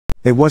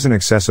It wasn't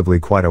excessively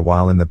quite a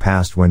while in the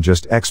past when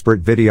just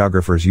expert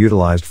videographers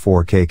utilized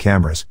 4K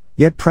cameras,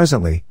 yet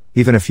presently,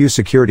 even a few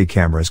security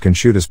cameras can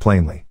shoot as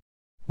plainly.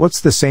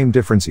 What's the same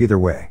difference either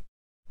way?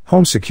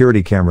 Home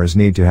security cameras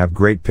need to have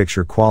great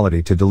picture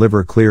quality to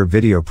deliver clear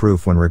video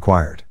proof when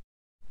required.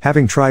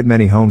 Having tried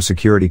many home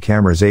security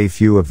cameras, a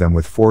few of them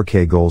with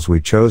 4K goals, we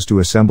chose to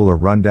assemble a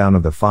rundown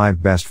of the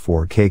 5 best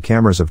 4K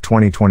cameras of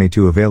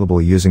 2022 available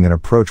using an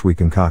approach we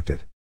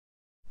concocted.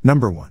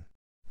 Number 1.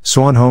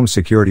 Swann Home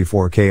Security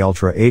 4K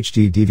Ultra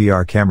HD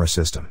DVR Camera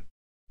System.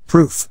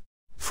 Proof.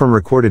 From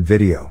recorded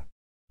video.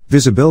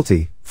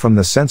 Visibility, from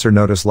the sensor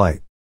notice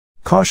light.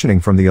 Cautioning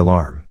from the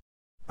alarm.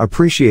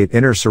 Appreciate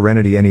inner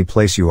serenity any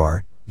place you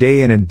are,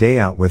 day in and day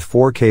out with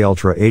 4K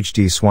Ultra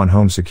HD Swann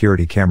Home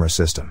Security Camera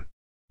System.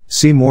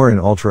 See more in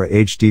Ultra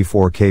HD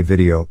 4K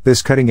video.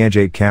 This cutting-edge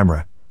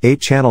 8-camera,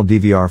 8-channel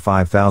DVR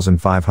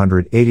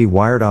 5580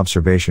 wired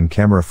observation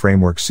camera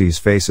framework sees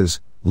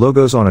faces,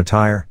 logos on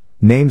attire,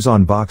 names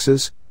on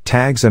boxes,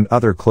 tags and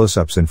other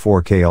close-ups in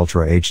 4K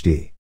Ultra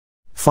HD.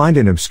 Find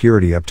in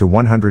obscurity up to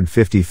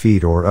 150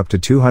 feet or up to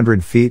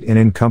 200 feet in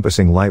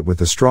encompassing light with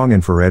the strong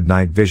infrared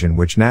night vision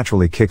which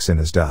naturally kicks in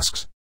as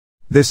dusks.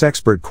 This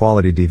expert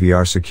quality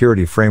DVR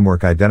security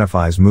framework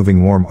identifies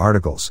moving warm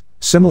articles,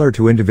 similar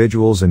to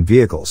individuals and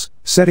vehicles,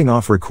 setting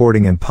off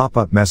recording and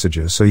pop-up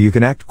messages so you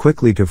can act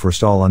quickly to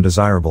forestall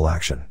undesirable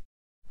action.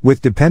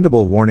 With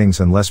dependable warnings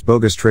and less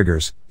bogus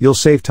triggers, you'll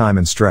save time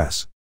and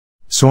stress.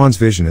 Swann's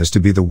vision is to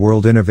be the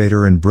world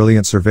innovator in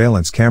brilliant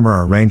surveillance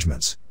camera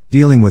arrangements,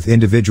 dealing with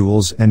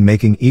individuals and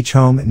making each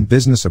home and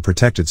business a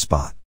protected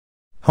spot.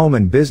 Home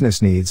and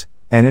business needs,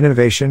 and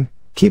innovation,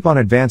 keep on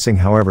advancing.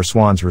 However,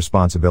 Swann's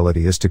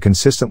responsibility is to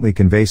consistently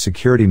convey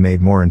security made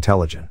more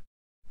intelligent.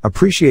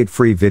 Appreciate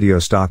free video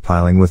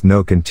stockpiling with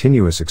no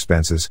continuous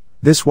expenses.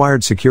 This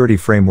wired security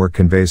framework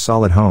conveys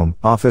solid home,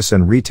 office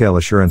and retail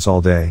assurance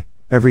all day,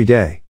 every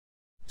day.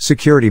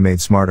 Security made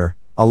smarter.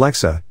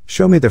 Alexa,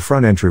 show me the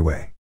front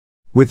entryway.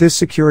 With this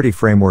security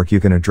framework you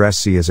can address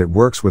C as it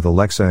works with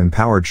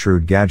Alexa-empowered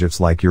shrewd gadgets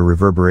like your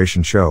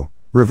Reverberation Show,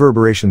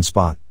 Reverberation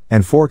Spot,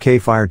 and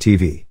 4K Fire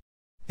TV.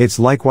 It's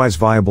likewise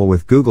viable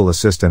with Google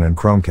Assistant and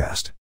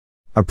Chromecast.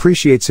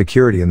 Appreciate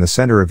security in the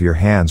center of your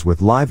hands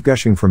with live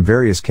gushing from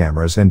various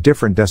cameras and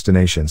different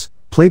destinations,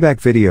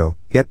 playback video,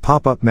 get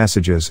pop-up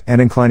messages,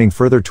 and inclining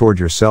further toward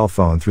your cell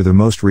phone through the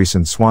most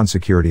recent Swann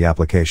security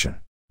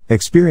application.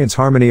 Experience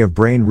harmony of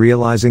brain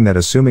realizing that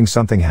assuming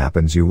something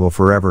happens you will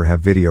forever have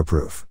video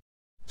proof.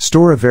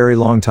 Store a very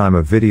long time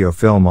of video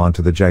film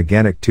onto the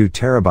gigantic 2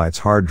 terabytes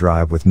hard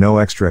drive with no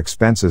extra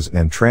expenses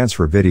and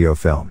transfer video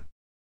film.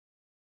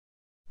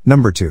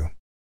 Number 2.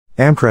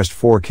 Amcrest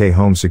 4K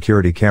Home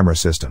Security Camera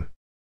System.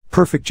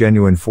 Perfect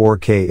genuine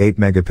 4K 8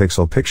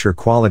 megapixel picture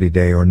quality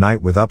day or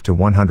night with up to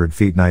 100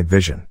 feet night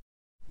vision.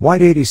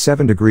 Wide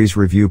 87 degrees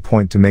review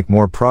point to make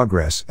more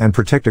progress and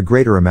protect a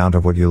greater amount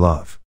of what you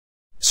love.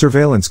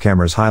 Surveillance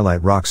cameras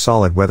highlight rock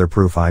solid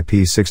weatherproof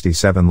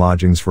IP67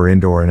 lodgings for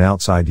indoor and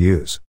outside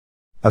use.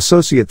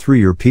 Associate through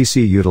your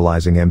PC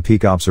utilizing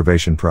MPeak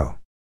Observation Pro.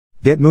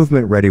 Get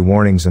movement-ready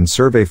warnings and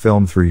survey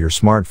film through your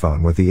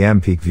smartphone with the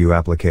MPeak View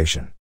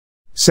application.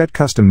 Set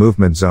custom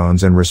movement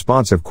zones and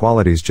responsive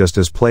qualities just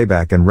as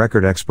playback and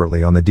record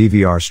expertly on the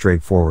DVR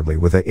straightforwardly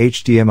with a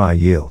HDMI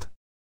yield.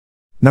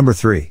 Number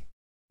 3.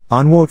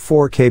 ONWOTE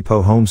 4K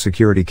PO Home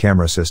Security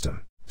Camera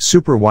System.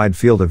 Super wide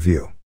field of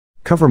view.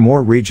 Cover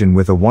more region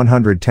with a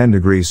 110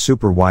 degrees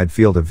super wide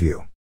field of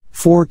view.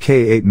 4K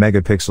 8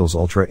 megapixels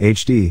Ultra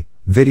HD,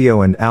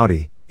 video and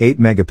Audi, 8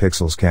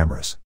 megapixels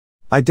cameras.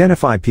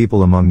 Identify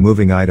people among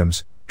moving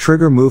items,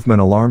 trigger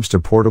movement alarms to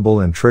portable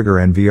and trigger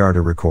NVR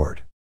to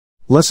record.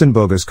 Lessen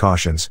bogus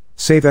cautions,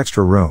 save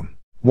extra room.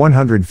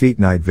 100 feet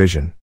night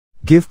vision.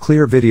 Give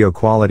clear video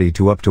quality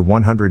to up to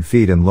 100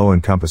 feet in low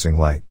encompassing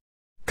light.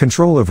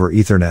 Control over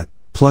Ethernet,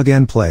 plug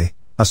and play,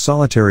 a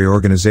solitary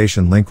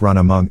organization link run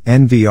among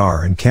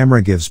NVR and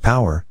camera gives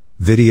power,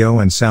 video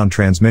and sound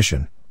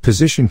transmission.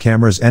 Position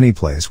cameras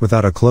anyplace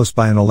without a close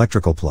by an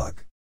electrical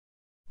plug.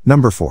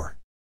 Number 4.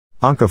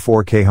 ANNKE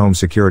 4K Home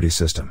Security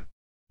System.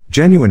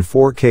 Genuine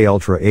 4K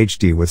Ultra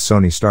HD with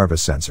Sony Starvis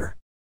sensor.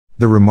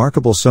 The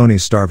remarkable Sony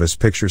Starvis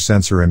picture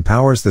sensor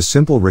empowers the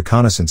simple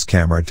reconnaissance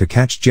camera to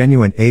catch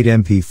genuine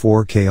 8MP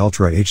 4K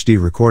Ultra HD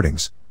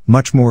recordings,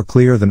 much more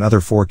clear than other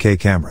 4K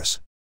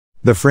cameras.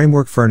 The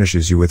framework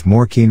furnishes you with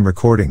more keen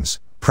recordings,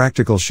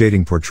 practical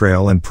shading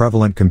portrayal and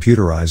prevalent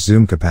computerized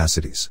zoom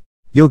capacities.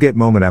 You'll get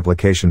moment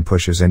application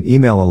pushes and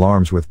email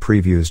alarms with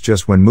previews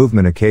just when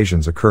movement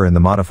occasions occur in the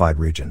modified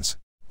regions.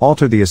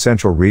 Alter the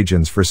essential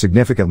regions for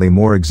significantly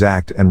more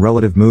exact and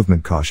relative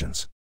movement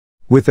cautions.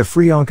 With the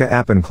free ANNKE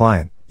app and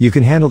client, you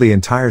can handle the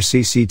entire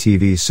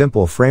CCTV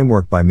simple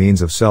framework by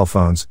means of cell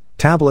phones,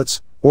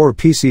 tablets, or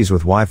PCs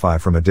with Wi-Fi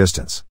from a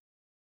distance.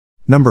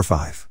 Number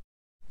 5.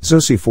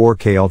 ZOSI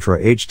 4K Ultra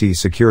HD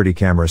Security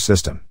Camera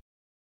System.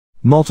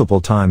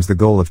 Multiple times the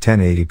goal of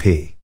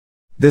 1080p.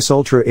 This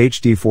Ultra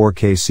HD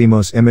 4K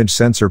CMOS image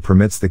sensor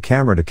permits the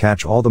camera to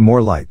catch all the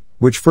more light,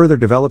 which further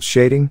develops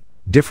shading,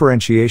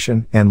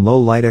 differentiation, and low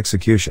light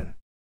execution.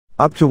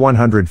 Up to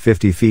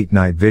 150 feet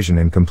night vision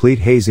in complete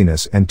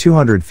haziness and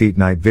 200 feet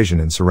night vision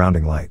in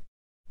surrounding light.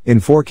 In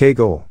 4K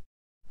goal.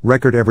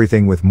 Record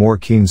everything with more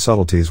keen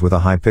subtleties with a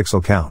high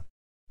pixel count.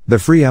 The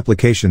free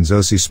application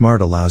ZOSI Smart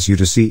allows you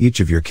to see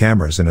each of your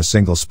cameras in a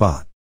single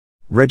spot.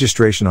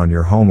 Registration on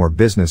your home or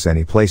business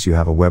any place you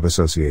have a web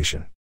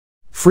association.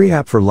 Free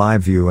app for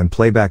live view and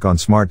playback on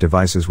smart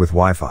devices with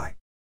Wi-Fi.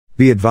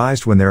 Be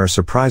advised when there are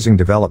surprising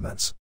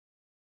developments.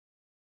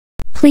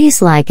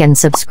 Please like and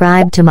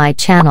subscribe to my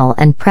channel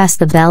and press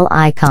the bell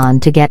icon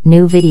to get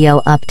new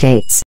video updates.